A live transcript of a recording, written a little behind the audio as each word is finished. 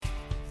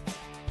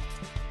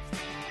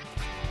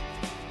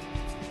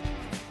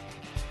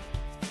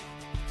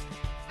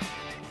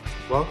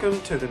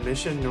Welcome to the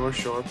Mission North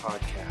Shore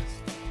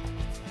podcast.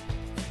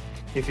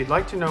 If you'd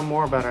like to know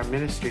more about our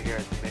ministry here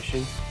at the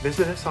Mission,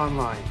 visit us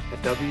online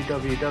at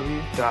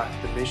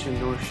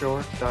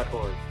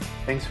www.themissionnorthshore.org.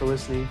 Thanks for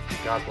listening.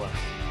 God bless.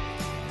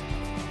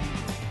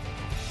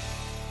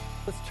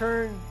 Let's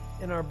turn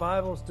in our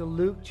Bibles to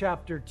Luke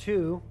chapter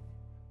 2.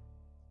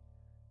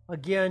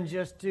 Again,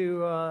 just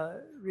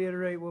to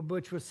reiterate what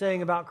Butch was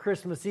saying about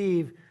Christmas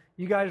Eve,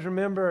 you guys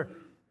remember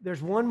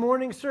there's one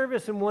morning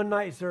service and one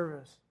night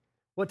service.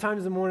 What time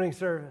is the morning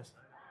service?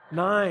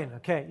 9.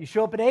 Okay. You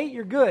show up at 8,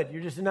 you're good.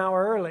 You're just an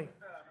hour early.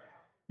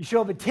 You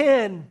show up at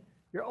 10,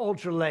 you're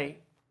ultra late.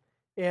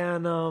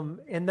 And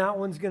that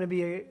one's going to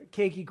be a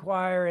cakey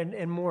choir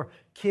and more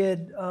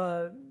kid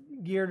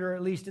geared, or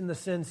at least in the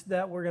sense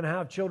that we're going to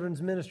have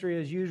children's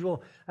ministry as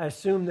usual. I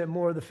assume that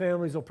more of the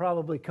families will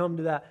probably come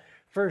to that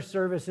first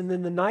service. And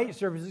then the night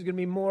service is going to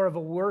be more of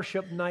a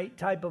worship night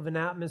type of an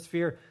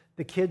atmosphere.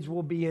 The kids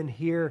will be in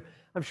here.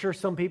 I'm sure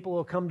some people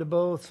will come to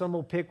both. Some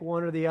will pick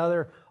one or the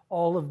other.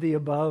 All of the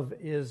above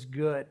is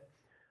good.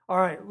 All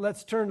right,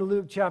 let's turn to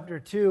Luke chapter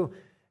 2.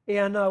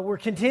 And we're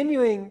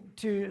continuing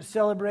to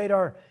celebrate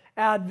our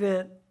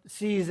Advent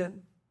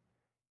season.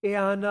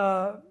 And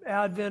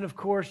Advent, of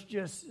course,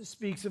 just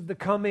speaks of the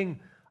coming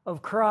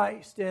of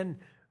Christ. And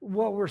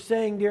what we're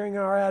saying during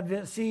our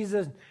Advent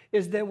season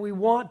is that we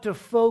want to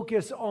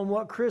focus on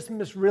what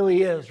Christmas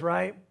really is,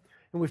 right?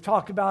 And we've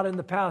talked about in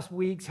the past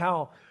weeks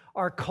how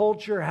our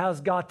culture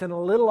has gotten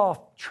a little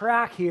off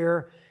track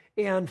here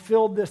and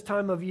filled this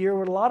time of year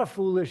with a lot of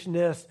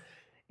foolishness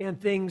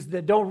and things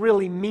that don't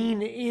really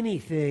mean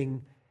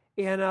anything.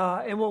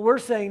 And what we're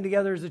saying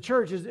together as a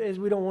church is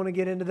we don't want to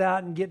get into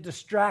that and get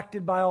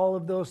distracted by all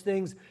of those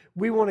things.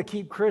 We want to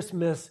keep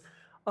Christmas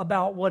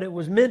about what it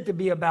was meant to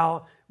be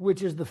about,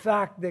 which is the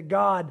fact that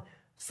God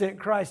sent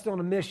Christ on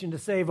a mission to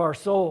save our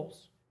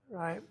souls,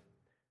 right?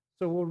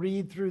 So we'll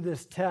read through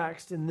this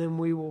text and then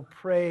we will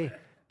pray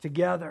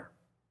together.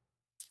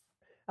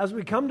 As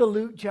we come to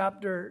Luke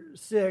chapter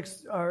 2,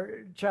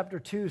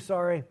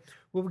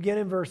 we'll begin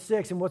in verse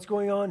 6. And what's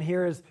going on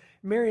here is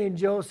Mary and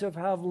Joseph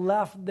have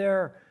left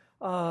their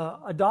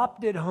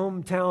adopted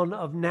hometown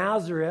of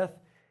Nazareth,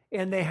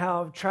 and they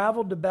have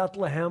traveled to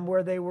Bethlehem,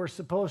 where they were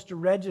supposed to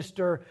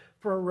register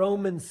for a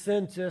Roman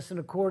census, and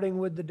according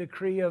with the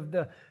decree of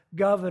the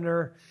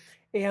governor.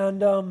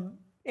 And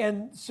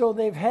so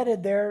they've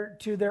headed there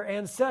to their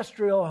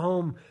ancestral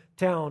hometown.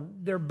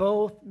 They're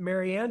both,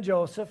 Mary and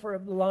Joseph, are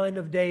of the line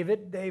of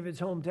David. David's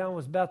hometown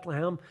was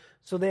Bethlehem,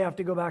 so they have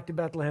to go back to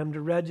Bethlehem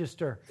to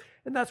register.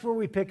 And that's where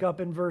we pick up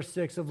in verse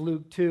 6 of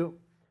Luke 2.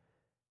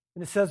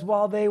 And it says,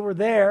 while they were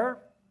there,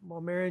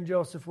 while Mary and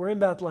Joseph were in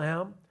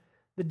Bethlehem,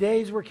 the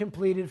days were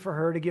completed for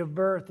her to give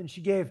birth. And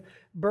she gave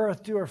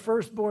birth to her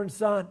firstborn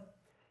son.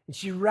 And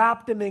she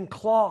wrapped him in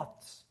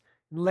cloths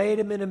and laid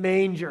him in a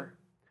manger,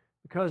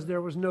 because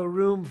there was no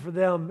room for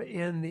them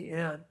in the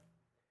inn.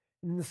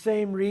 In the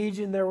same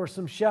region, there were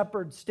some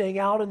shepherds staying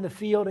out in the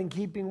field and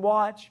keeping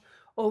watch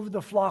over the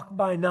flock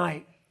by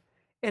night.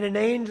 And an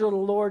angel of the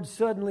Lord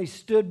suddenly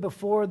stood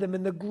before them,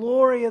 and the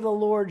glory of the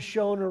Lord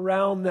shone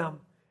around them.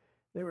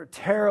 They were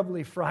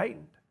terribly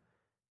frightened.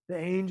 The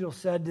angel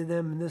said to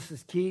them, and this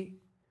is key,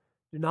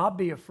 do not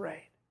be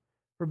afraid.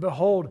 For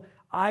behold,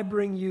 I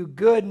bring you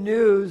good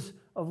news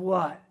of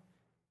what?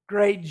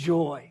 Great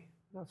joy.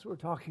 That's what we're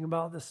talking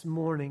about this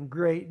morning,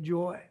 great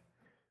joy,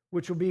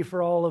 which will be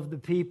for all of the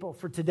people.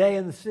 For today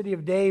in the city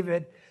of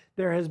David,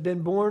 there has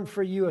been born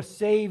for you a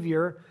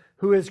Savior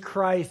who is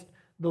Christ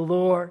the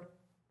Lord.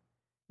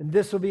 And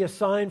this will be a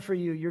sign for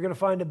you. You're going to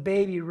find a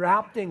baby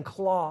wrapped in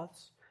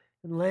cloths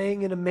and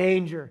laying in a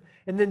manger.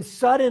 And then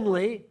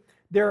suddenly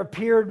there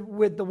appeared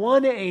with the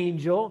one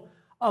angel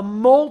a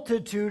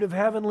multitude of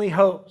heavenly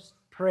hosts,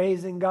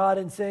 praising God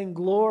and saying,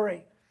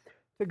 glory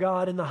to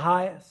God in the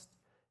highest,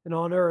 and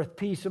on earth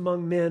peace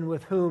among men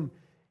with whom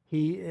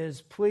He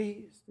is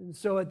pleased. And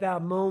so at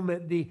that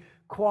moment, the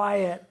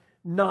quiet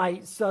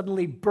night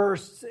suddenly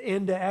bursts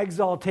into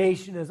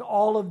exaltation as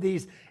all of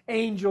these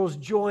angels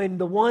join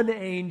the one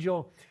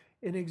angel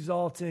in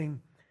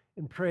exalting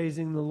and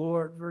praising the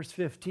Lord. Verse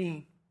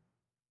 15.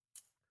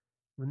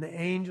 When the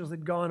angels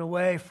had gone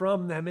away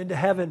from them into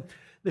heaven,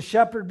 the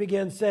shepherds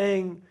began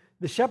saying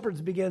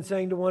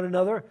to one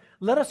another,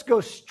 let us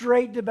go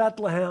straight to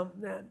Bethlehem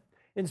then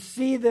and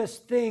see this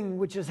thing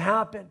which has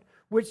happened,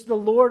 which the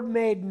Lord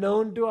made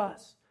known to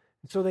us.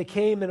 And so they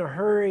came in a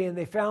hurry, and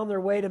they found their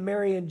way to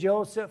Mary and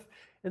Joseph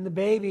and the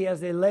baby as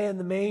they lay in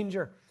the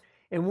manger.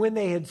 And when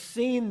they had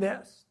seen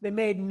this, they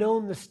made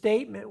known the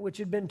statement which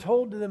had been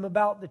told to them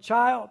about the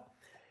child.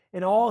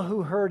 And all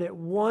who heard it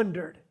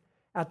wondered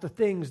at the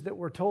things that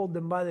were told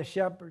them by the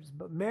shepherds.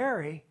 But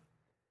Mary,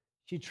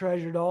 she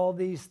treasured all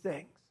these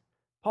things,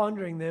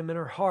 pondering them in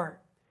her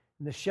heart.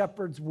 And the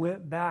shepherds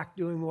went back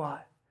doing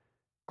what?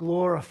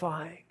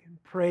 Glorifying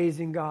and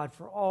praising God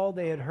for all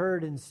they had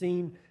heard and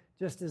seen,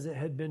 just as it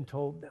had been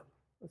told them.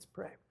 Let's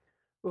pray.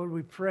 Lord,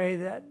 we pray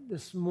that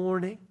this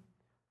morning,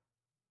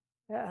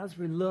 as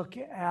we look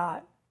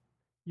at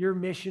your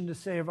mission to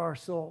save our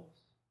souls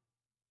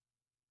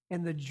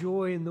and the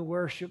joy and the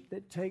worship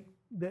that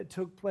that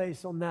took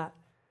place on that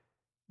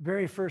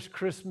very first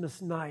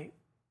Christmas night.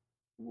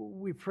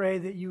 We pray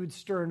that you would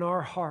stir in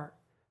our heart,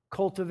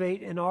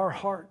 cultivate in our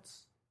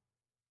hearts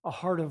a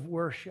heart of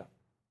worship,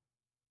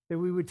 that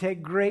we would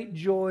take great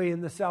joy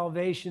in the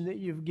salvation that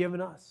you've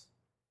given us,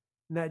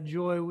 and that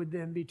joy would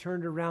then be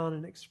turned around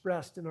and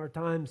expressed in our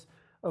times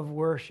of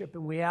worship.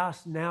 And we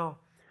ask now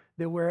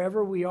that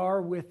wherever we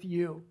are with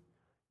you,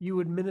 you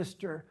would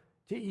minister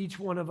to each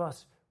one of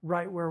us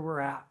right where we're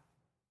at.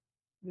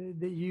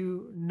 That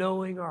you,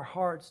 knowing our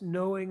hearts,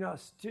 knowing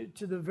us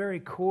to the very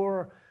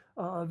core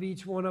of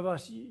each one of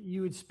us,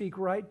 you would speak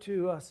right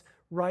to us,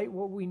 right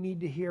what we need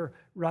to hear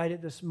right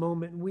at this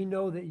moment. And we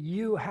know that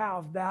you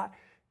have that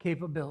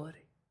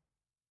capability.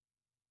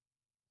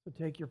 So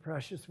take your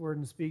precious word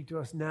and speak to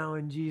us now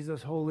in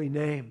Jesus' holy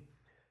name.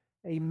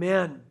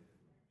 Amen.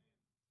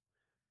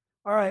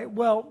 All right,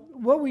 well,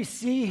 what we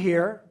see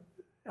here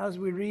as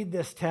we read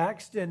this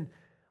text, and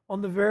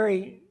on the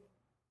very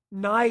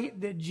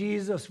night that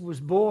Jesus was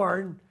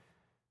born,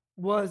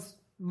 was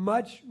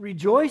much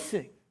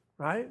rejoicing,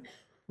 right?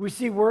 We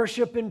see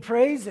worship and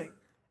praising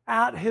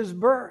at his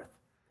birth.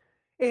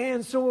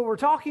 And so what we're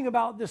talking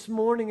about this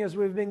morning as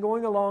we've been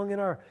going along in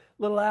our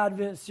little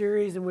Advent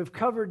series, and we've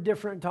covered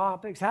different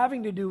topics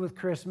having to do with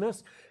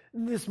Christmas.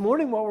 This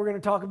morning what we're going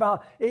to talk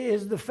about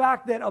is the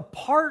fact that a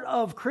part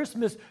of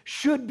Christmas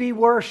should be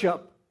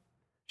worship.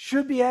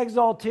 Should be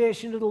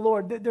exaltation to the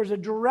Lord. There's a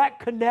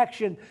direct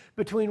connection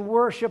between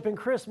worship and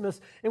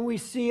Christmas, and we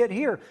see it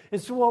here.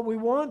 And so what we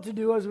want to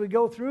do as we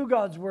go through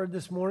God's Word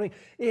this morning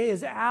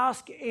is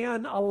ask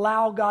and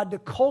allow God to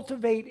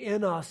cultivate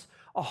in us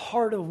a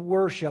heart of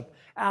worship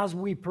as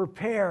we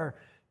prepare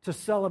to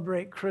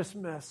celebrate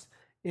Christmas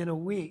in a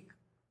week.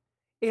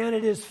 And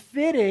it is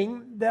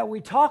fitting that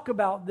we talk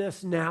about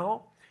this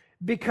now,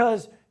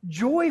 because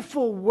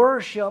joyful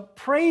worship,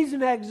 praise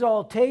and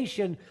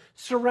exaltation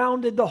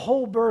surrounded the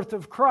whole birth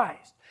of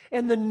Christ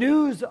and the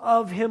news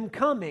of him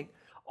coming.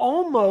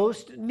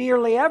 Almost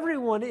nearly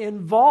everyone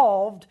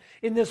involved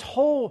in this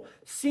whole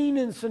scene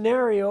and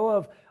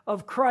scenario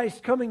of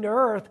Christ coming to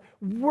earth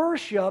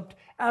worshiped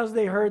as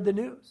they heard the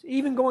news.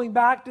 Even going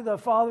back to the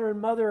father and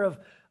mother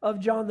of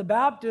John the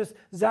Baptist,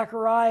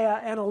 Zechariah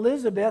and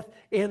Elizabeth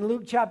in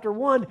Luke chapter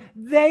 1,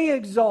 they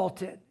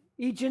exalted.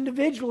 Each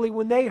individually,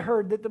 when they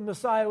heard that the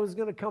Messiah was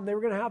going to come, they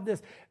were going to have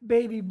this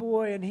baby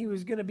boy, and he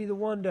was going to be the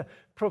one to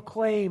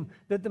proclaim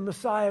that the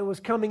Messiah was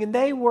coming, and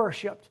they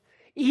worshiped.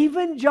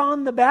 Even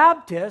John the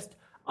Baptist,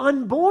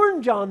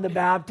 unborn John the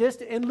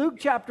Baptist, in Luke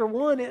chapter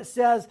 1, it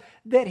says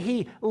that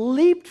he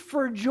leaped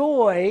for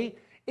joy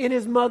in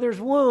his mother's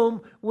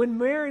womb when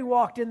Mary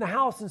walked in the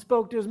house and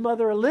spoke to his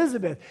mother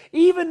Elizabeth.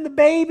 Even the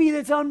baby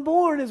that's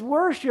unborn is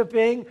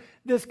worshiping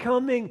this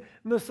coming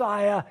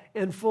Messiah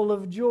and full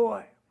of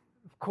joy.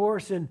 Of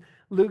course, in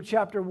Luke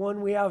chapter 1,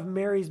 we have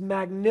Mary's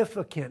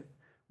Magnificat,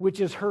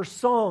 which is her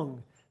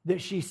song that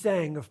she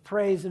sang of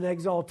praise and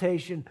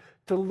exaltation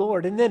to the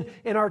Lord. And then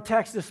in our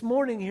text this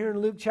morning here in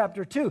Luke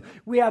chapter 2,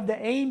 we have the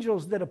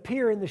angels that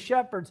appear in the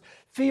shepherds'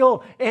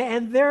 field,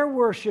 and they're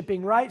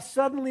worshiping, right?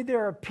 Suddenly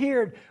there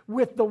appeared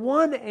with the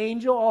one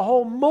angel a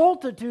whole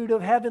multitude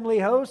of heavenly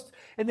hosts,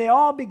 and they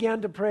all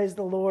began to praise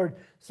the Lord,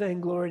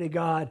 saying, "Glory to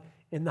God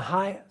in the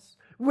highest."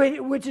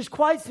 Which is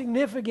quite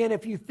significant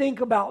if you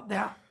think about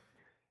that.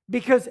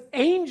 Because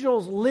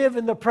angels live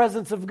in the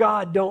presence of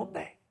God, don't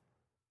they?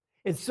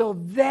 And so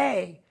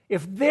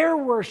if they're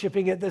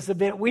worshiping at this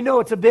event, we know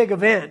it's a big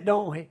event,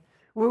 don't we?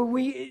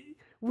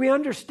 We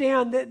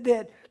understand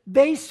that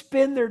they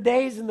spend their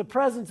days in the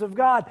presence of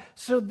God,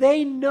 so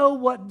they know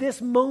what this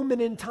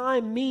moment in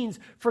time means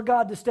for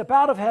God to step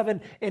out of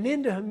heaven and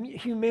into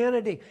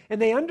humanity.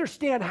 And they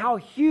understand how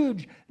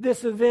huge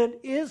this event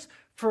is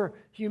for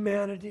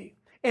humanity.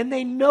 And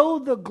they know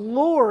the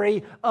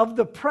glory of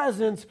the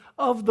presence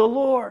of the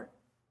Lord.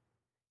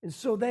 And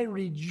so they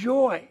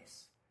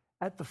rejoice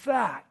at the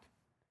fact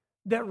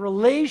that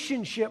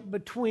relationship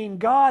between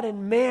God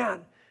and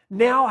man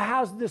now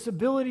has this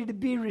ability to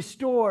be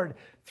restored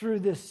through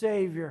this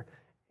Savior,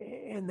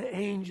 and the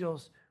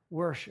angels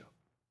worship.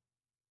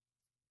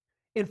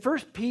 In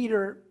 1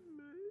 Peter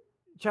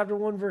chapter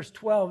 1, verse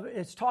 12,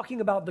 it's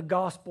talking about the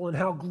gospel and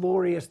how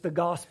glorious the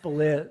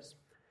gospel is.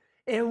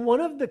 And one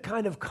of the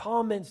kind of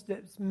comments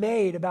that's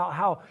made about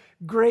how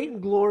great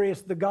and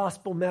glorious the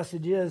gospel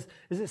message is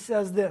it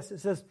says this. It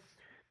says,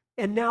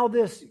 "And now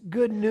this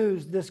good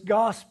news, this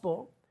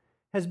gospel,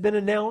 has been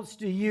announced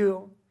to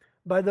you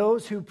by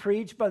those who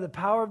preach by the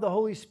power of the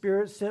Holy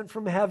Spirit sent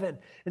from heaven."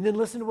 And then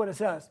listen to what it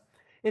says.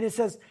 And it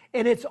says,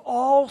 "And it's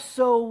all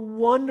so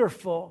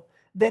wonderful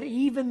that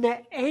even the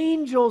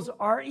angels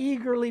are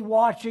eagerly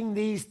watching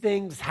these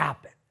things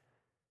happen."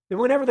 And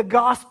whenever the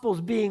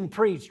gospel's being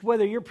preached,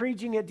 whether you're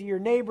preaching it to your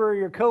neighbor or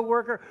your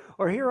coworker,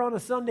 or here on a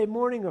Sunday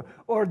morning,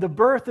 or the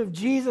birth of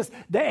Jesus,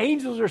 the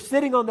angels are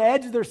sitting on the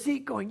edge of their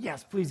seat going,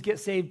 "Yes, please get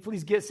saved,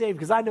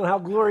 because I know how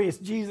glorious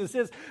Jesus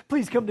is.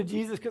 Please come to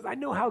Jesus because I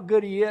know how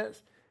good he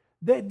is."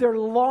 They're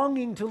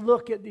longing to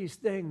look at these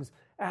things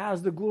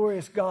as the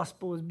glorious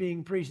gospel is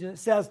being preached. And it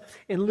says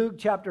in Luke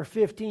chapter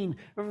 15,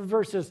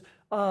 verses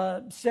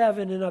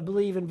 7, and I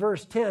believe in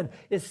verse 10,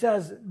 it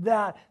says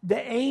that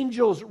the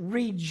angels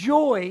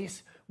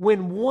rejoice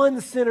when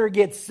one sinner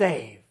gets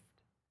saved.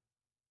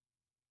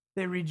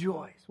 They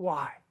rejoice.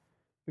 Why?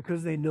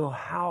 Because they know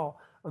how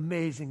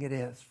amazing it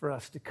is for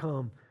us to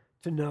come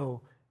to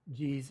know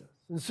Jesus.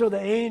 And so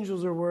the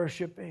angels are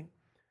worshiping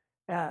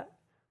at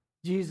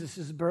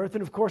Jesus' birth.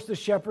 And of course the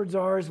shepherds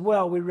are as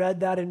well. We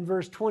read that in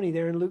verse 20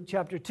 there in Luke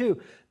chapter 2,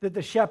 that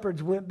the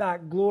shepherds went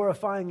back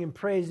glorifying and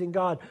praising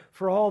God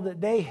for all that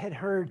they had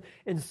heard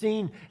and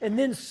seen. And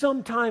then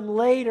sometime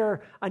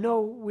later, I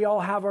know we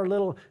all have our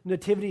little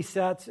nativity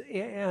sets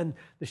and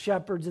the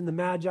shepherds and the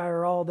magi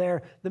are all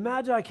there. The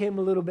magi came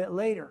a little bit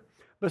later.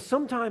 But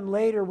sometime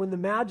later when the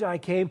magi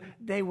came,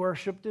 they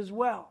worshiped as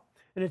well.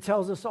 And it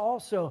tells us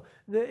also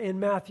that in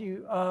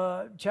Matthew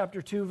chapter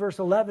 2, verse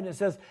 11, it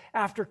says,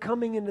 after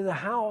coming into the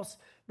house,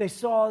 they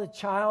saw the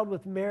child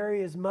with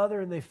Mary, his mother,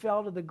 and they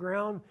fell to the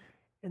ground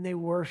and they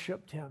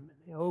worshiped him.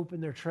 They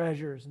opened their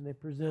treasures and they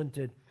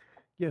presented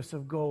gifts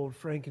of gold,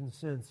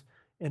 frankincense,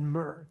 and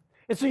myrrh.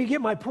 And so you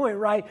get my point,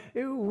 right?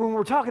 When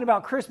we're talking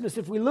about Christmas,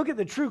 if we look at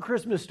the true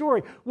Christmas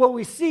story, what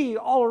we see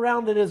all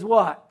around it is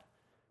what?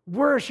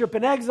 Worship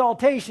and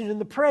exaltation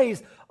and the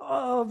praise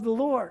of the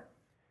Lord.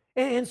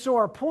 And so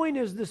our point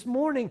is this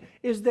morning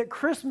is that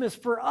Christmas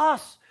for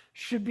us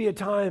should be a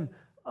time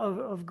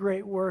of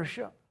great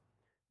worship.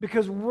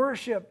 Because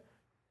worship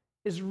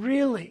is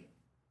really,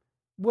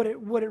 what it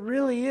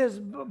really is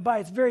by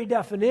its very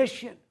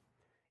definition,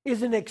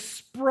 is an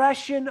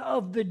expression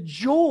of the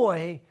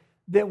joy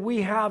that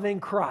we have in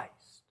Christ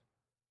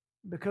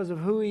because of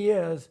who He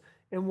is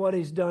and what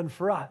He's done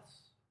for us.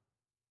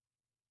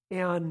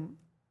 And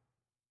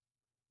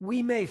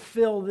we may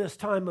fill this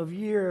time of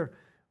year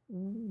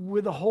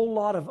with a whole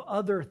lot of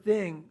other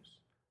things,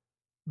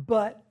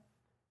 but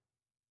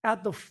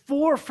at the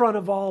forefront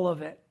of all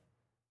of it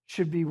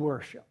should be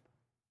worship.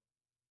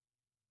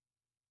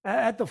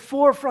 At the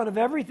forefront of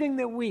everything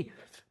that we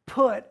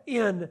put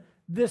in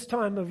this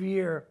time of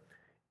year,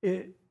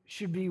 it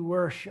should be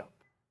worship.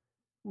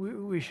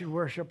 We should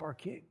worship our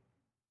King.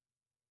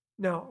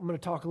 Now, I'm going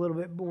to talk a little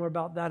bit more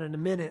about that in a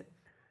minute,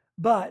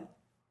 but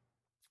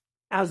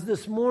as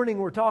this morning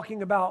we're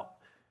talking about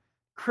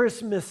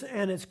Christmas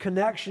and its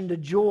connection to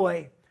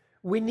joy,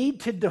 we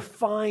need to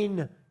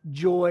define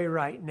joy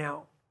right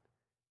now.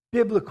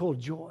 Biblical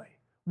joy.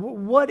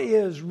 What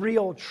is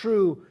real,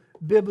 true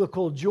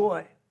biblical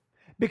joy?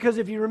 Because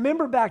if you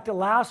remember back to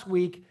last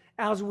week,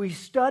 as we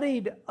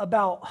studied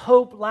about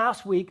hope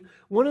last week,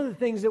 one of the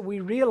things that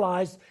we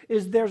realized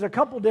is there's a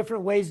couple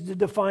different ways to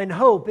define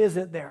hope,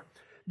 isn't there?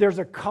 There's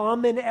a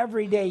common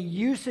everyday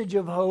usage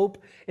of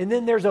hope, and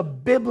then there's a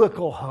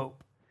biblical hope.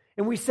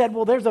 And we said,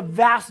 well, there's a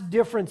vast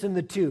difference in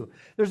the two.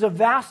 There's a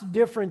vast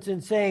difference in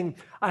saying,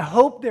 I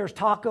hope there's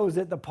tacos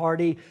at the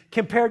party,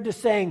 compared to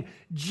saying,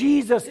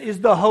 Jesus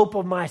is the hope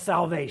of my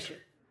salvation.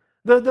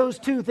 Those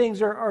two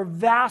things are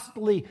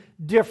vastly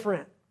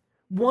different.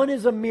 One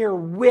is a mere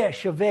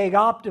wish, a vague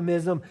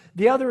optimism.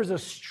 The other is a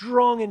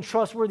strong and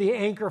trustworthy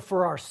anchor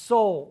for our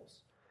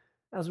souls,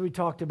 as we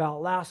talked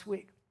about last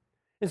week.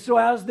 And so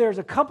as there's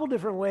a couple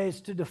different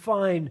ways to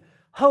define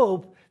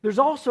hope, there's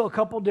also a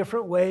couple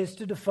different ways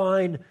to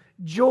define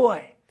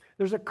joy.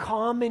 There's a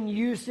common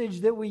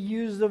usage that we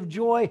use of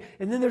joy,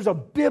 and then there's a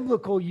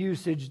biblical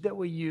usage that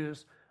we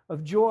use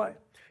of joy.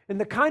 And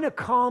the kind of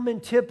common,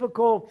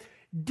 typical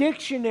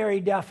dictionary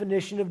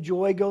definition of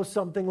joy goes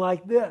something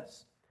like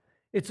this.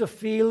 It's a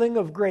feeling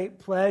of great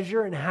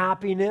pleasure and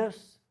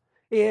happiness.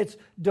 It's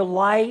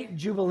delight,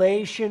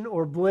 jubilation,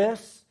 or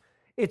bliss.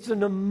 It's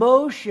an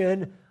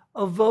emotion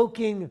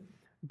evoking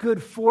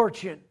good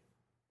fortune.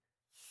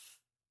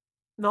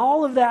 And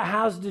all of that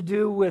has to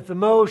do with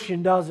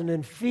emotion, doesn't it?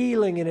 And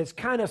feeling, and it's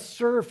kind of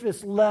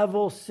surface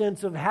level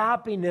sense of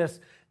happiness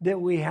that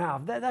we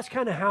have. That's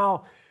kind of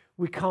how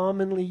we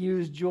commonly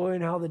use joy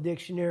and how the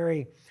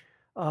dictionary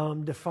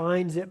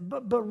defines it.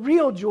 But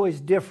real joy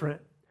is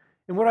different.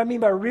 And what I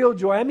mean by real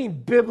joy, I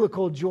mean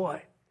biblical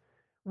joy.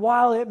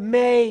 While it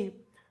may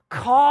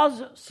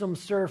cause some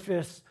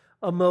surface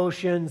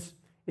emotions,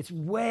 it's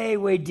way,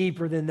 way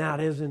deeper than that,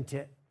 isn't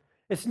it?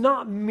 It's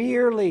not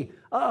merely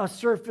a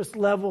surface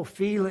level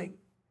feeling.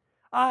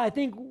 I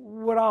think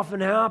what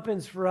often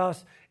happens for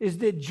us is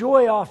that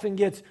joy often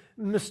gets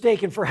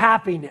mistaken for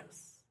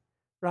happiness,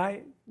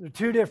 right? They're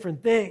two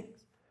different things.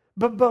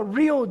 But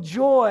real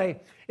joy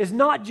is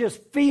not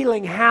just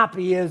feeling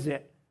happy, is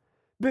it?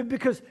 But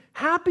because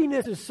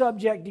happiness is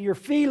subject to your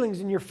feelings,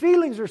 and your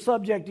feelings are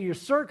subject to your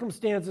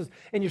circumstances,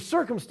 and your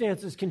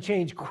circumstances can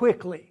change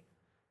quickly.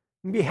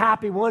 You can be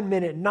happy one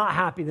minute and not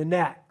happy the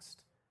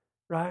next,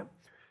 right?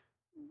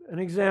 An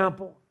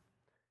example,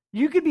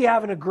 you could be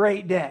having a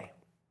great day.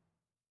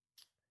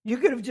 You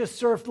could have just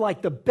surfed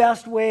like the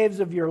best waves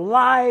of your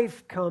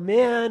life, come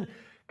in,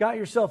 got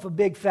yourself a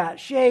big fat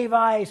shave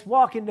ice,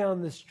 walking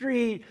down the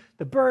street,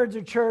 the birds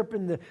are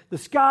chirping, the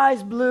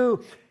sky's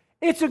blue.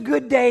 It's a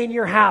good day and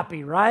you're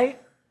happy,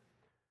 right?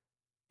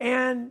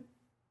 And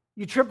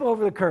you trip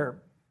over the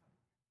curb.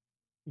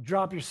 You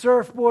drop your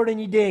surfboard and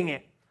you ding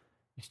it.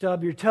 You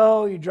stub your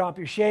toe, you drop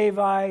your shave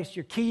ice,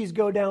 your keys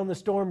go down the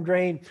storm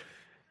drain.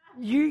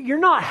 You're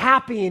not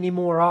happy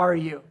anymore, are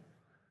you?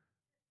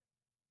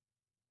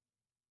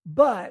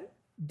 But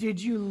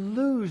did you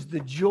lose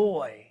the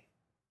joy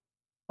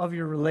of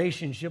your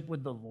relationship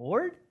with the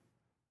Lord?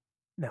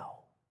 No.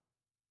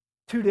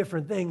 Two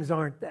different things,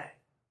 aren't they?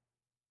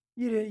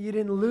 You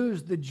didn't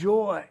lose the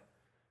joy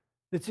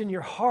that's in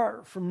your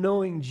heart from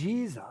knowing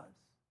Jesus.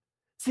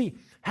 See,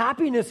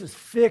 happiness is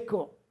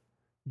fickle.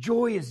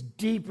 Joy is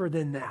deeper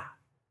than that.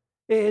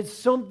 It's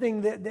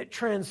something that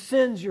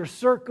transcends your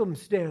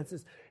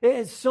circumstances.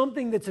 It's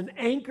something that's an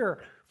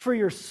anchor for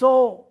your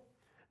soul.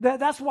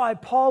 That's why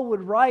Paul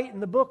would write in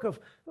the book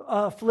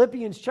of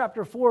Philippians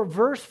chapter 4,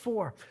 verse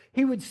 4,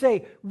 he would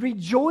say,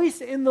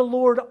 rejoice in the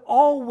Lord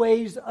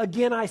always.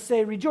 Again, I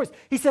say rejoice.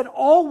 He said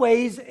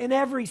always, in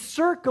every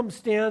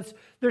circumstance,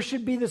 there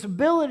should be this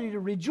ability to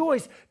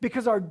rejoice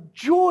because our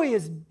joy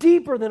is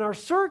deeper than our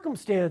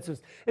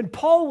circumstances. And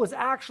Paul was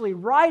actually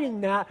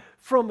writing that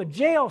from a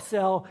jail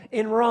cell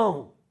in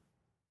Rome.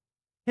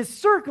 His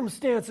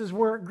circumstances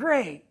weren't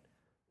great.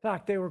 In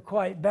fact, they were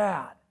quite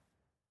bad.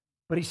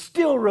 But he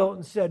still wrote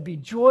and said, be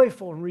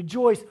joyful and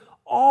rejoice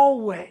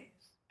always.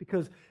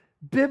 Because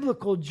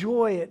biblical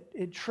joy,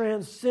 it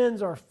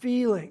transcends our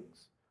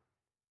feelings,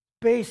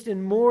 based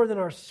in more than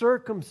our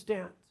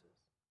circumstances.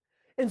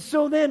 And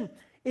so then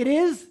it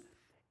is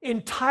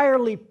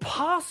entirely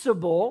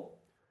possible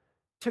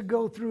to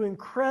go through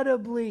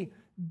incredibly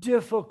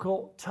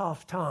difficult,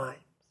 tough times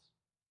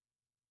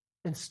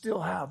and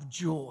still have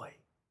joy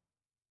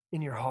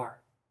in your heart.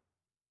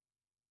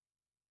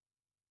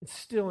 It's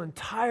still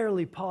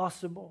entirely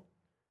possible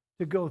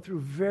to go through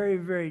very,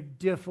 very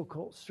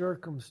difficult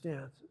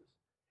circumstances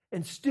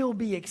and still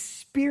be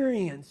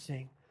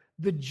experiencing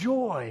the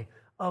joy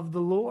of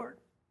the Lord.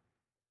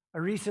 I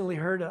recently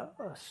heard a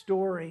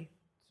story,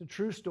 it's a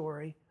true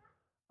story,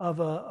 of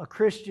a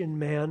Christian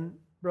man,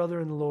 brother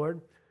in the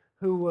Lord,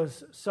 who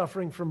was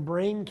suffering from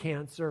brain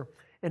cancer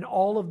and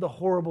all of the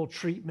horrible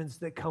treatments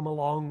that come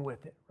along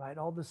with it, right?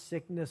 All the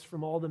sickness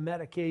from all the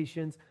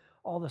medications,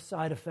 all the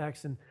side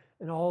effects, and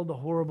all the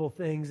horrible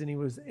things, and he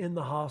was in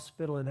the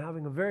hospital and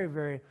having a very,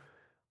 very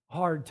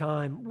hard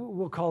time.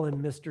 We'll call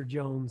him Mr.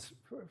 Jones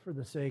for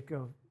the sake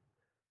of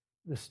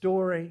the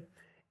story.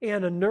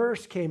 And a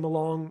nurse came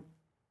along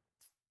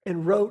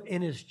and wrote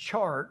in his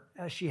chart,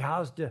 as she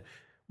has to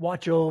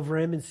watch over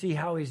him and see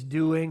how he's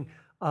doing.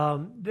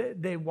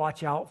 They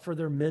watch out for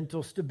their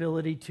mental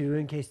stability too,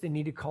 in case they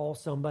need to call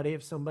somebody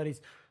if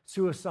somebody's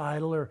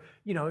suicidal, or,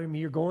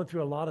 you're going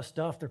through a lot of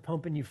stuff. They're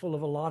pumping you full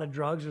of a lot of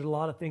drugs. There's a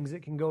lot of things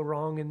that can go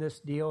wrong in this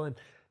deal, and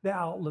the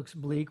outlook's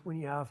bleak when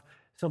you have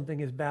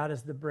something as bad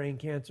as the brain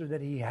cancer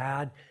that he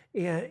had.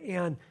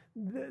 And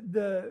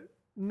the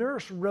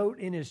nurse wrote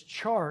in his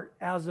chart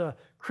as a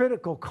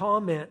critical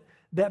comment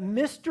that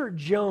Mr.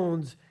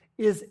 Jones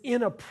is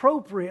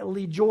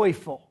inappropriately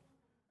joyful.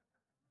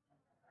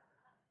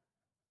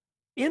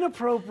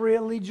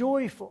 Inappropriately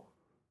joyful.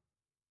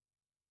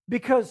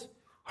 Because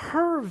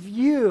her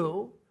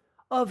view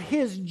of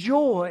his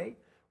joy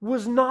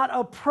was not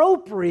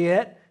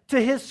appropriate to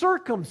his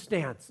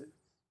circumstances.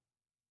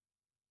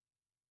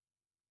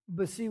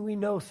 But see, we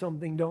know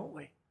something, don't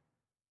we?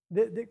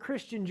 That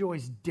Christian joy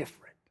is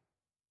different.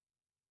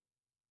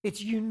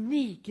 It's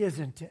unique,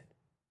 isn't it?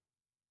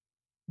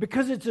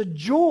 Because it's a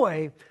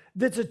joy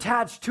that's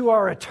attached to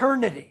our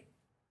eternity.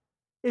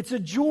 It's a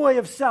joy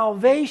of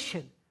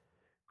salvation.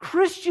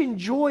 Christian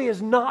joy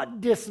is not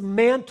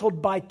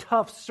dismantled by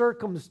tough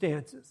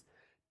circumstances,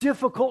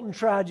 difficult and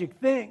tragic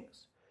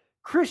things.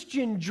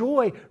 Christian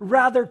joy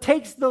rather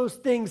takes those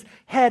things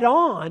head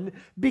on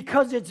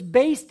because it's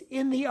based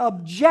in the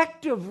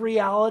objective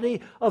reality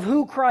of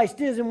who Christ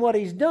is and what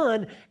He's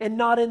done, and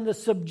not in the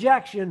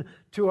subjection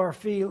to our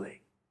feelings.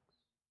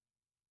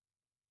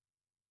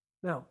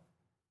 Now,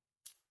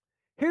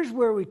 here's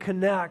where we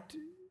connect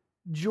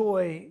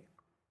joy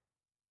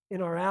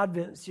in our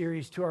Advent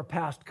series to our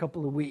past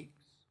couple of weeks.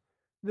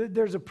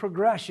 There's a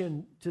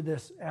progression to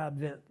this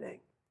Advent thing.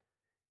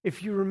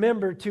 If you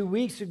remember, 2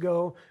 weeks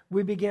ago,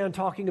 we began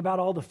talking about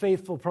all the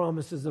faithful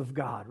promises of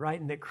God, right?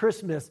 And that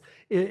Christmas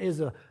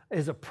is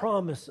a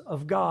promise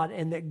of God,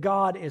 and that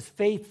God is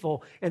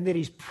faithful, and that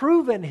He's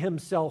proven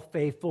Himself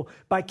faithful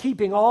by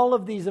keeping all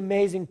of these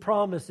amazing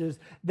promises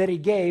that He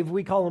gave.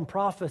 We call them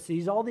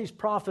prophecies, all these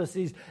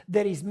prophecies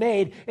that He's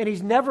made, and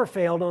He's never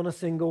failed on a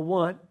single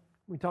one.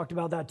 We talked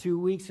about that 2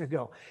 weeks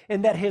ago.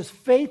 And that His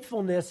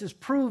faithfulness is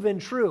proven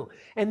true.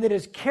 And that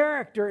His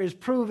character is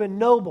proven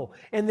noble.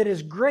 And that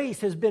His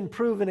grace has been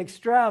proven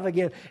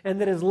extravagant.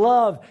 And that His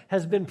love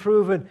has been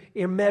proven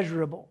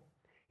immeasurable.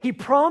 He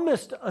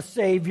promised a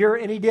Savior,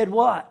 and He did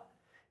what?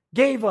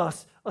 Gave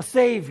us a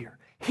Savior.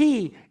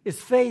 He is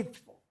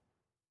faithful.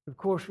 Of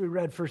course, we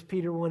read 1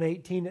 Peter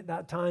 1:18 at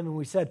that time, and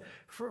we said,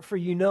 for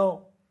you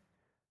know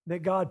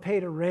that God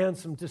paid a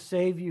ransom to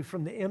save you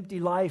from the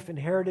empty life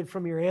inherited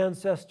from your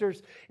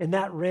ancestors, and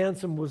that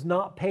ransom was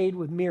not paid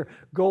with mere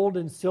gold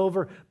and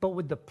silver, but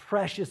with the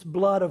precious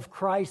blood of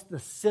Christ, the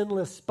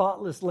sinless,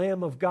 spotless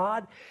Lamb of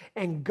God,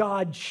 and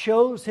God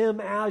chose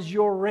him as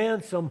your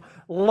ransom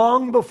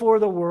long before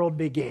the world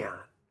began,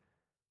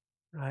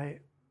 right?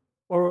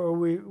 Or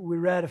we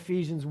read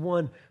Ephesians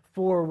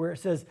 1:4, where it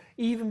says,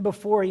 even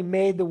before he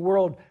made the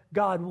world,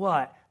 God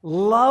what?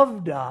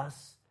 Loved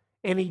us,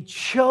 and he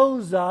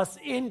chose us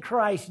in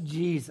Christ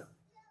Jesus.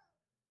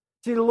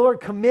 See, the Lord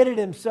committed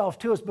himself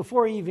to us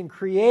before he even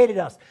created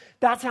us.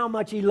 That's how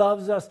much he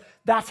loves us.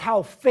 That's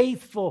how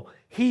faithful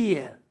he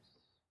is.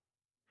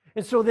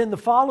 And so then the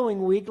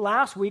following week,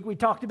 last week, we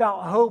talked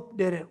about hope,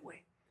 didn't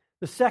we?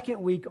 The second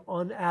week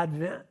on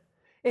Advent.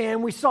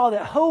 And we saw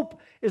that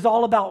hope is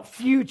all about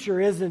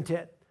future, isn't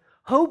it?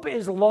 Hope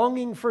is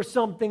longing for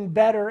something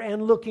better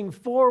and looking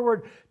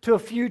forward to a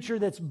future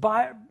that's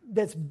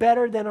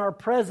better than our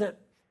present.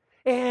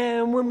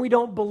 And when we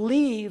don't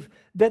believe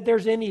that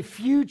there's any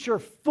future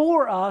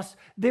for us,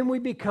 then we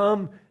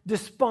become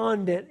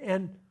despondent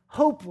and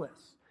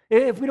hopeless.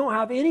 If we don't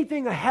have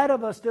anything ahead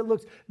of us that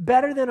looks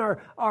better than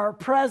our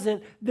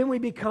present, then we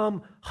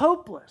become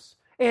hopeless.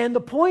 And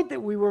the point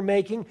that we were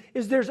making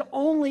is there's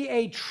only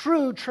a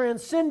true,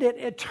 transcendent,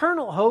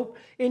 eternal hope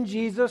in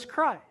Jesus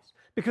Christ,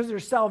 because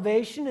there's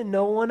salvation in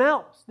no one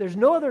else. There's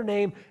no other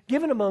name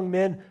given among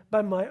men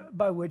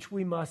by which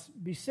we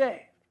must be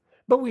saved.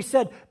 But we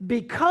said,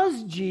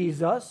 because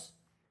Jesus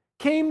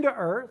came to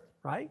earth,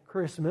 right,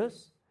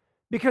 Christmas,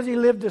 because he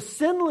lived a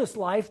sinless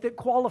life that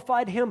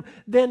qualified him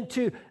then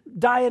to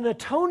die an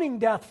atoning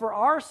death for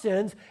our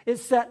sins, it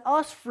set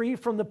us free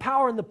from the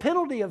power and the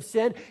penalty of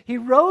sin. He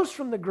rose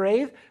from the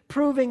grave,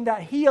 proving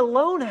that he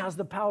alone has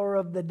the power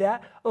of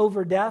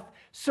over death,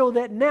 so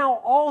that now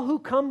all who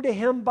come to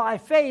him by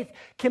faith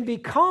can be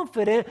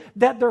confident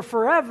that their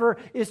forever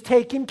is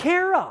taken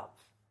care of.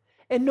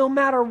 And no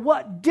matter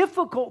what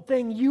difficult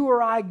thing you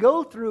or I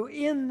go through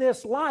in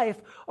this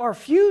life, our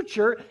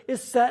future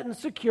is set and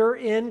secure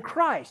in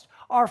Christ.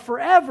 Our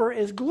forever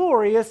is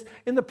glorious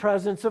in the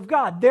presence of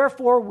God.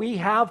 Therefore, we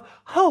have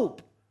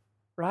hope,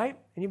 right?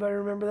 Anybody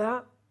remember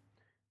that?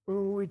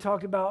 When we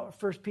talked about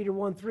 1 Peter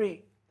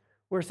 1:3,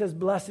 where it says,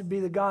 blessed be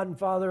the God and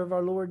Father of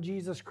our Lord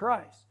Jesus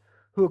Christ,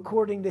 who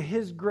according to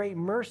his great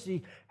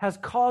mercy has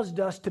caused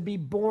us to be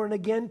born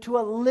again to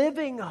a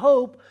living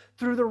hope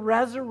through the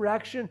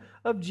resurrection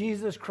of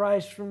Jesus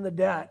Christ from the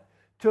dead,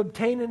 to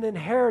obtain an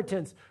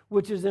inheritance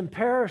which is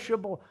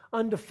imperishable,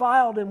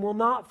 undefiled, and will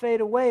not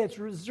fade away. It's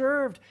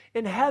reserved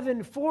in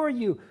heaven for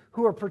you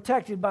who are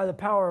protected by the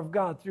power of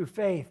God through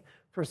faith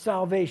for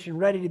salvation,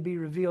 ready to be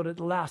revealed at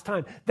the last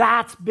time.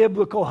 That's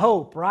biblical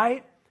hope,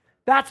 right?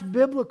 That's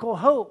biblical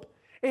hope.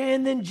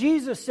 And then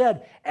Jesus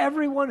said,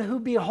 everyone who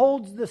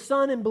beholds the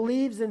Son and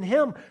believes in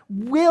him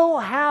will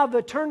have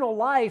eternal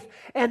life,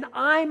 and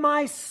I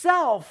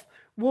myself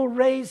will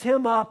raise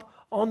him up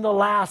on the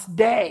last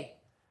day.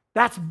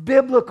 That's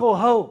biblical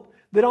hope,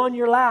 that on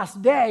your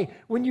last day,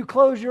 when you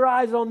close your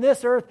eyes on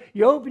this earth,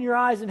 you open your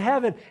eyes in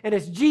heaven, and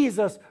it's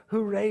Jesus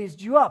who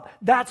raised you up.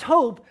 That's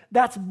hope.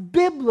 That's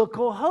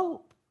biblical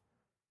hope.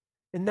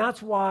 And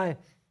that's why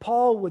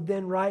Paul would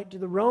then write to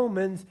the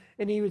Romans,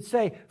 and he would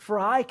say, for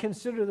I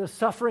consider the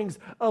sufferings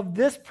of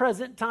this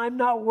present time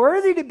not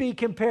worthy to be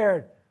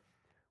compared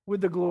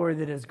with the glory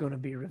that is going to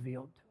be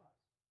revealed to us.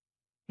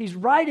 He's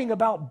writing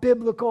about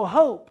biblical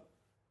hope.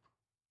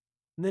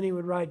 And then he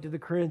would write to the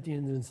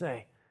Corinthians and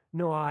say,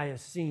 no eye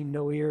has seen,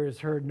 no ear has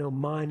heard, no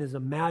mind has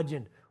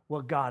imagined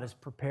what God has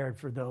prepared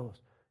for those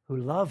who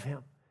love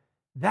him.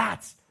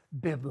 That's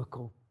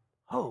biblical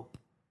hope.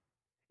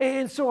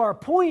 And so our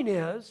point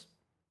is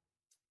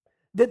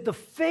that the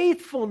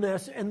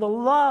faithfulness and the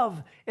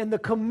love and the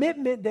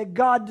commitment that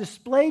God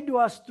displayed to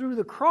us through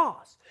the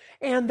cross,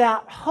 and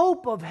that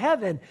hope of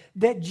heaven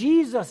that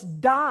Jesus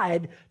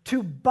died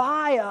to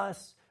buy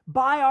us,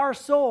 buy our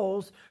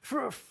souls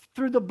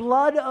through the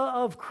blood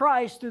of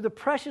Christ, through the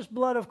precious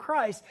blood of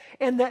Christ,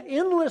 and the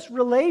endless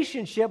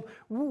relationship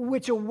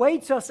which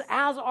awaits us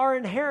as our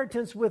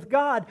inheritance with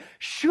God,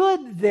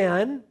 should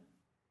then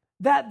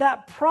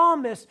that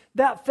promise,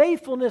 that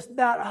faithfulness,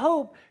 that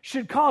hope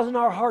should cause in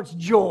our hearts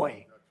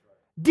joy.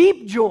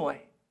 Deep joy.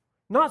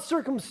 Not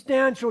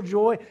circumstantial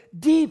joy.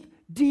 Deep,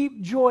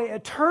 deep joy.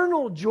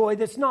 Eternal joy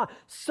that's not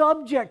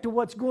subject to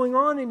what's going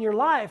on in your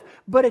life,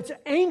 but it's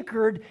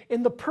anchored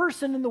in the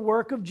person and the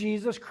work of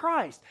Jesus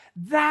Christ.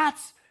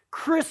 That's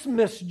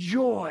Christmas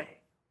joy.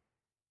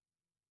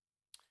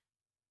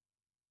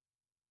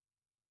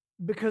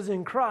 Because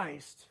in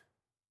Christ,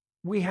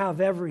 we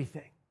have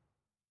everything.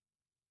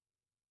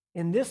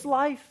 In this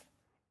life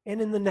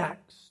and in the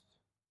next.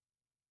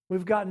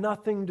 We've got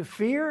nothing to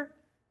fear,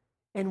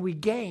 and we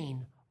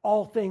gain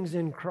all things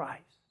in Christ.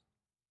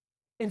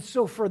 And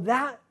so for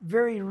that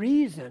very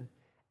reason,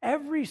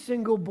 every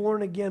single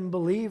born-again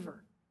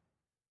believer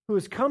who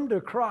has come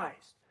to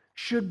Christ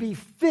should be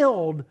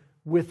filled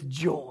with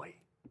joy.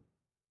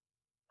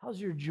 How's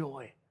your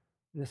joy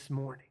this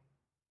morning?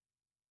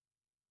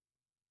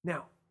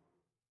 Now,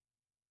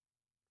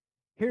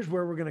 here's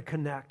where we're going to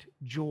connect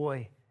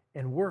joy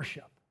and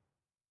worship.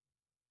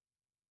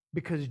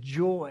 Because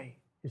joy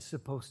is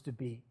supposed to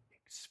be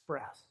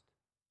expressed.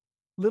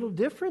 Little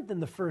different than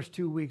the first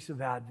 2 weeks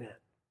of Advent.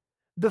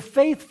 The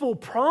faithful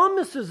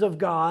promises of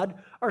God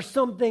are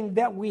something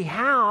that we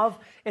have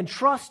and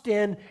trust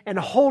in and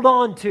hold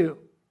on to.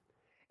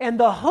 And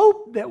the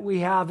hope that we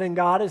have in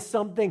God is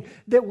something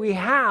that we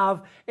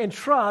have and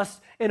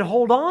trust and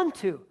hold on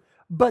to.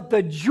 But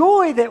the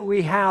joy that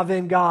we have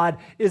in God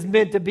is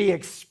meant to be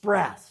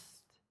expressed.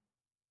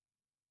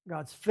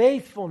 God's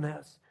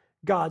faithfulness,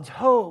 God's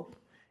hope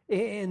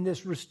in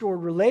this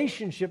restored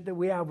relationship that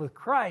we have with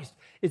Christ,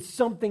 it's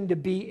something to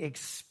be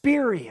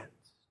experienced.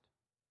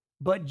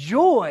 But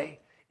joy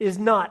is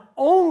not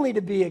only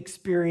to be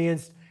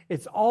experienced,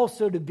 it's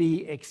also to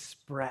be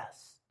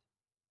expressed.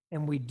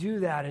 And we do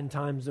that in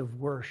times of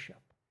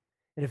worship.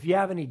 And if you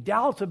have any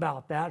doubts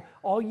about that,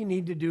 all you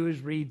need to do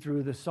is read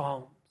through the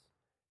Psalms.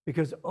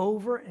 Because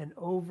over and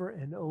over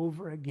and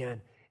over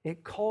again,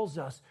 it calls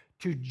us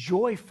to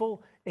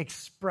joyful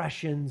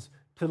expressions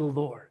to the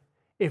Lord.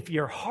 If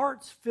your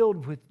heart's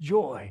filled with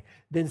joy,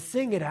 then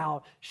sing it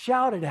out,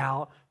 shout it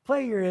out,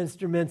 play your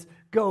instruments,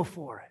 go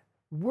for it.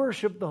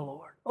 Worship the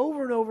Lord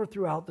over and over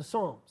throughout the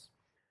Psalms.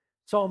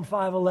 Psalm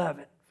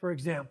 5:11, for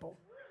example.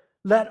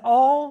 Let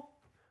all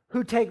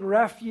who take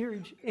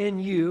refuge in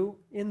you,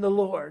 in the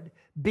Lord,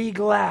 be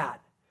glad.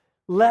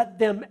 Let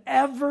them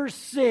ever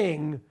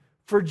sing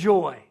for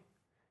joy.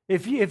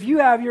 If you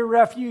have your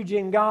refuge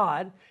in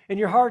God and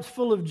your heart's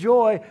full of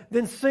joy,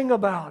 then sing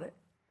about it.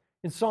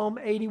 In Psalm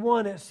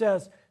 81, it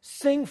says,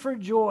 sing for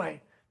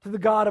joy to the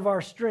God of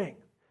our strength.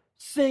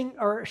 Sing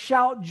or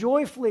shout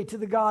joyfully to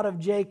the God of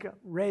Jacob.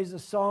 Raise a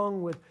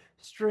song with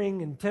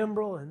string and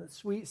timbrel and a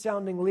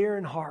sweet-sounding lyre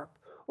and harp.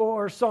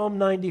 Or Psalm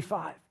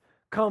 95.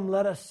 Come,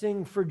 let us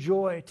sing for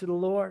joy to the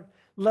Lord.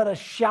 Let us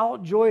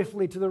shout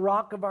joyfully to the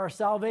rock of our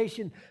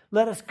salvation.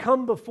 Let us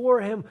come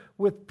before him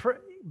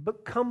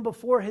come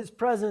before his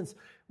presence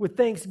with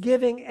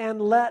thanksgiving,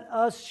 and let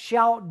us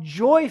shout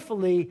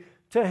joyfully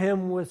to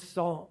him with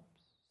psalms.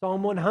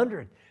 Psalm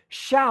 100.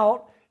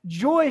 Shout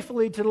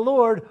joyfully to the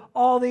Lord,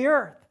 all the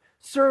earth.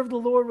 Serve the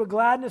Lord with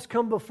gladness.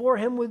 Come before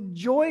him with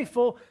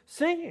joyful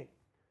singing.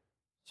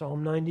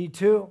 Psalm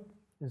 92.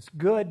 It's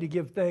good to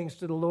give thanks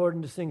to the Lord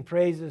and to sing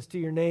praises to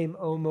your name,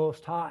 O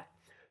Most High.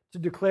 To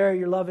declare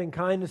your loving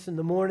kindness in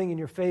the morning and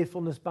your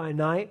faithfulness by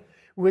night,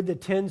 with the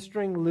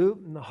 10-string lute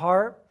and the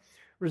harp,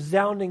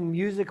 resounding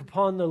music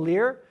upon the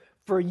lyre.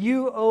 For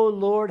you, O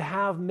Lord,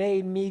 have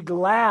made me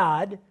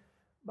glad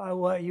by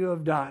what you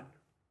have done.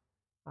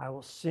 I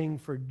will sing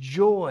for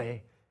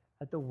joy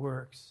at the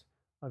works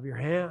of your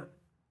hand.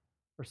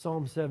 Or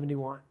Psalm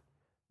 71.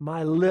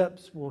 My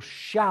lips will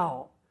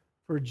shout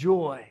for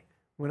joy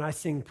when I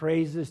sing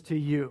praises to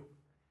you,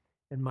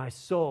 and my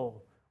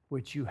soul,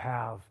 which you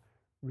have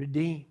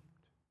redeemed.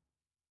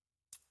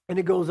 And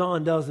it goes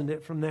on, doesn't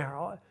it, from there?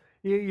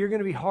 You're going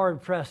to be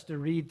hard-pressed to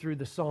read through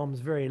the Psalms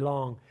very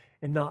long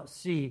and not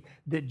see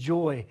that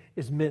joy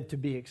is meant to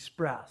be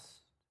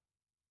expressed.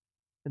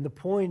 And the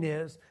point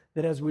is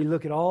that as we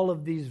look at all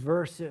of these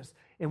verses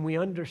and we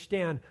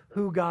understand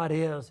who God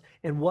is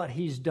and what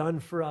he's done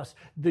for us,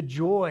 the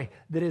joy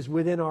that is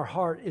within our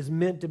heart is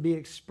meant to be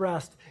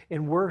expressed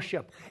in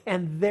worship.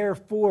 And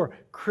therefore,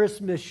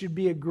 Christmas should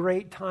be a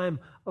great time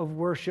of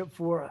worship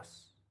for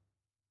us.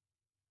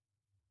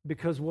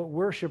 Because what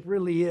worship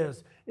really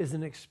is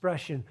an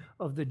expression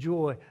of the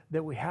joy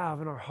that we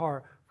have in our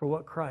heart for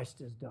what Christ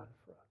has done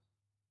for us.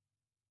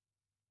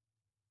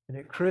 And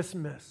at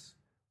Christmas,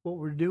 what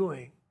we're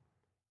doing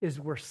is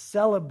we're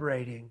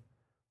celebrating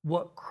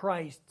what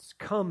Christ's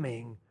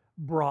coming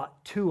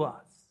brought to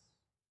us.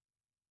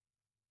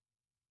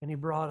 And he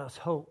brought us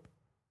hope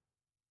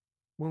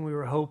when we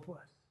were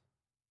hopeless.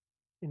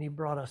 And he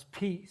brought us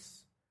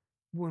peace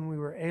when we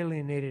were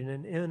alienated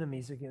and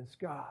enemies against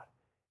God.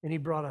 And he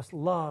brought us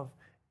love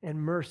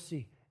and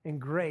mercy and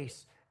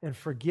grace and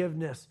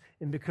forgiveness.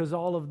 And because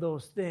all of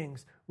those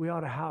things, we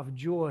ought to have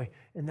joy.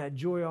 And that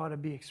joy ought to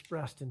be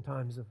expressed in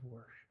times of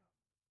worship.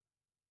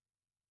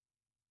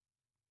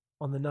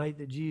 On the night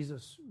that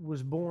Jesus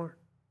was born,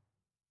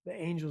 the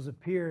angels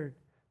appeared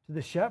to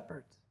the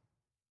shepherds.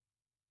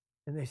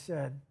 And they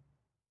said,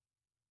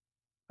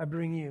 I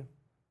bring you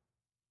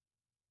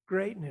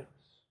great news,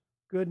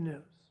 good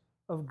news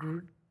of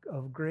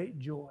great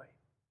joy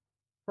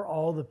for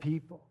all the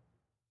people,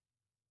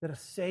 that a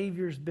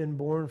Savior's been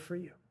born for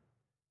you.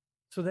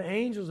 So the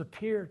angels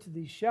appear to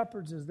these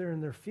shepherds as they're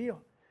in their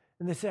field.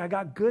 And they say, I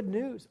got good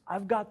news.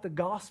 I've got the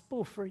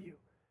gospel for you.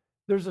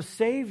 There's a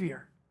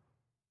Savior.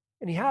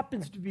 And he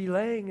happens to be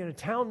laying in a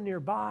town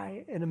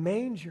nearby in a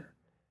manger.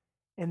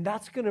 And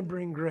that's going to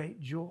bring great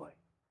joy.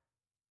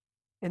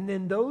 And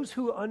then those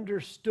who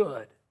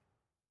understood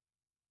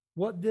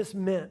what this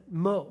meant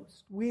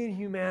most, we in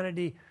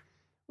humanity,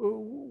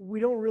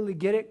 we don't really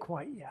get it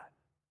quite yet.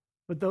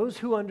 But those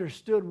who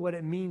understood what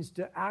it means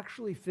to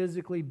actually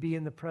physically be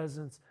in the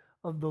presence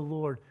of the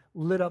Lord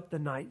lit up the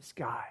night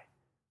sky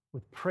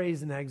with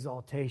praise and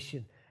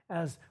exaltation,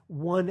 as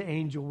one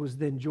angel was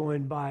then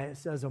joined by, it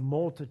says, a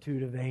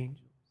multitude of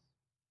angels.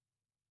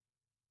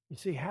 You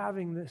see,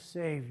 having this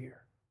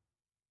Savior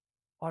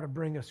ought to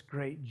bring us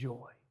great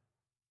joy.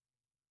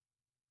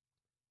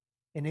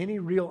 And any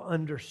real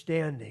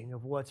understanding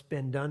of what's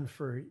been done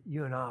for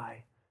you and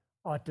I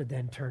ought to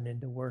then turn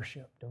into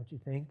worship, don't you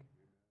think?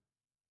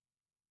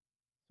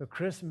 So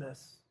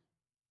Christmas,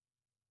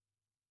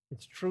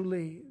 it's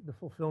truly the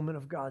fulfillment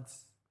of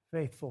God's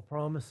faithful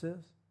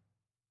promises.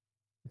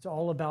 It's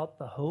all about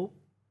the hope,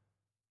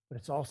 but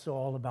it's also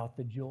all about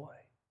the joy.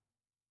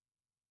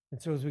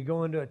 And so as we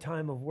go into a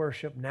time of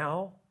worship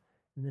now,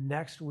 and the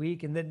next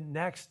week, and then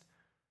next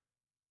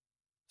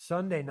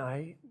Sunday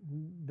night,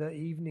 the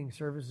evening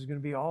service is going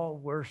to be all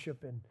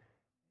worship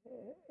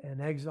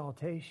and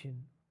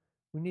exaltation.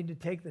 We need to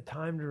take the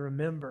time to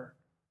remember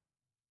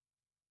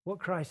what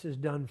Christ has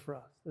done for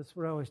us. That's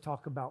what I always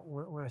talk about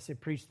when I say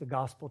preach the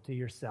gospel to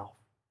yourself.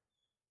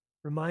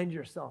 Remind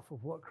yourself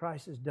of what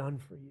Christ has done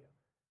for you,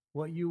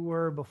 what you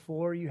were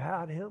before you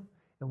had him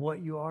and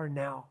what you are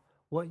now,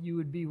 what you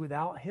would be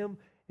without him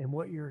and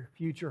what your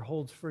future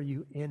holds for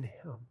you in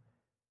him.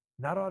 And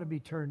that ought to be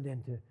turned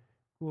into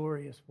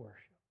glorious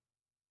worship.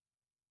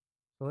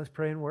 So let's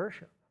pray and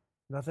worship.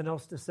 Nothing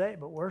else to say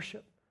but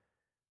worship.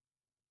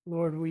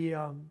 Lord, we're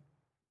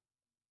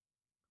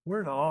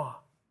in awe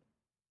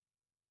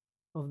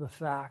of the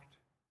fact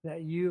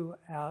that you,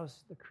 as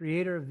the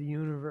creator of the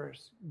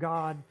universe,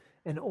 God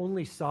and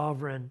only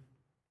sovereign,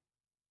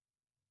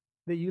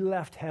 that you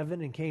left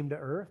heaven and came to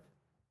earth,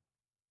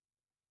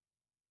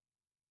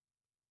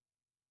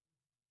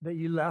 that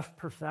you left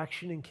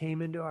perfection and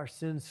came into our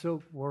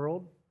sin-soaked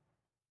world,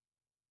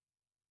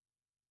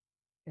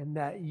 and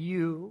that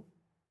you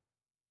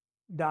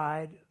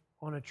died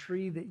on a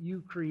tree that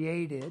you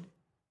created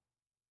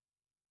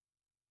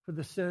for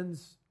the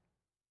sins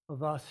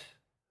of us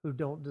who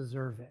don't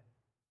deserve it.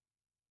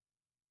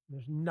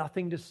 There's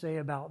nothing to say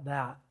about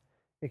that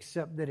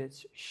except that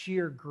it's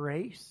sheer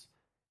grace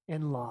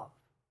and love.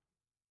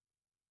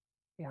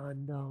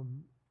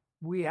 And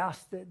we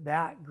ask that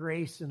that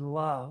grace and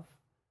love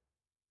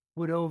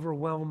would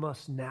overwhelm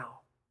us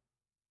now.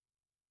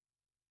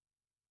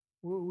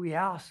 We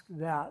ask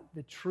that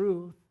the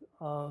truth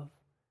of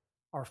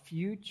our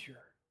future,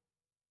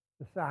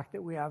 the fact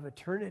that we have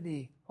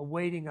eternity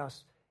awaiting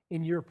us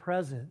in your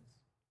presence,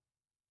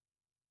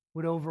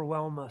 would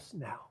overwhelm us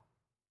now.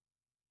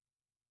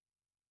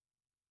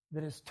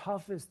 That as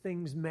tough as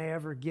things may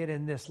ever get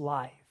in this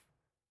life,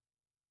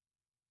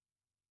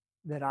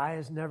 that eye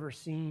has never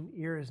seen,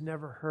 ear has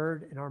never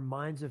heard, and our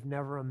minds have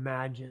never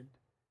imagined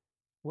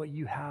what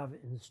you have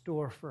in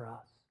store for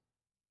us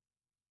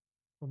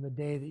on the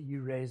day that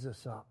you raise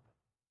us up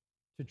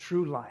to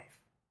true life,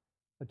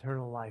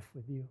 eternal life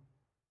with you.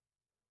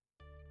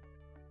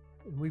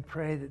 And we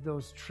pray that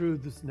those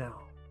truths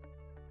now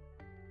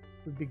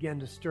would begin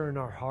to stir in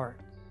our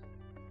hearts,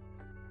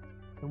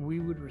 and we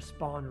would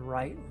respond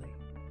rightly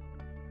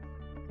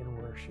in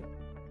worship.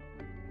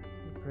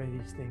 We pray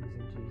these things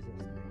in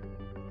Jesus'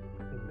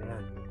 name.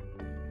 Amen.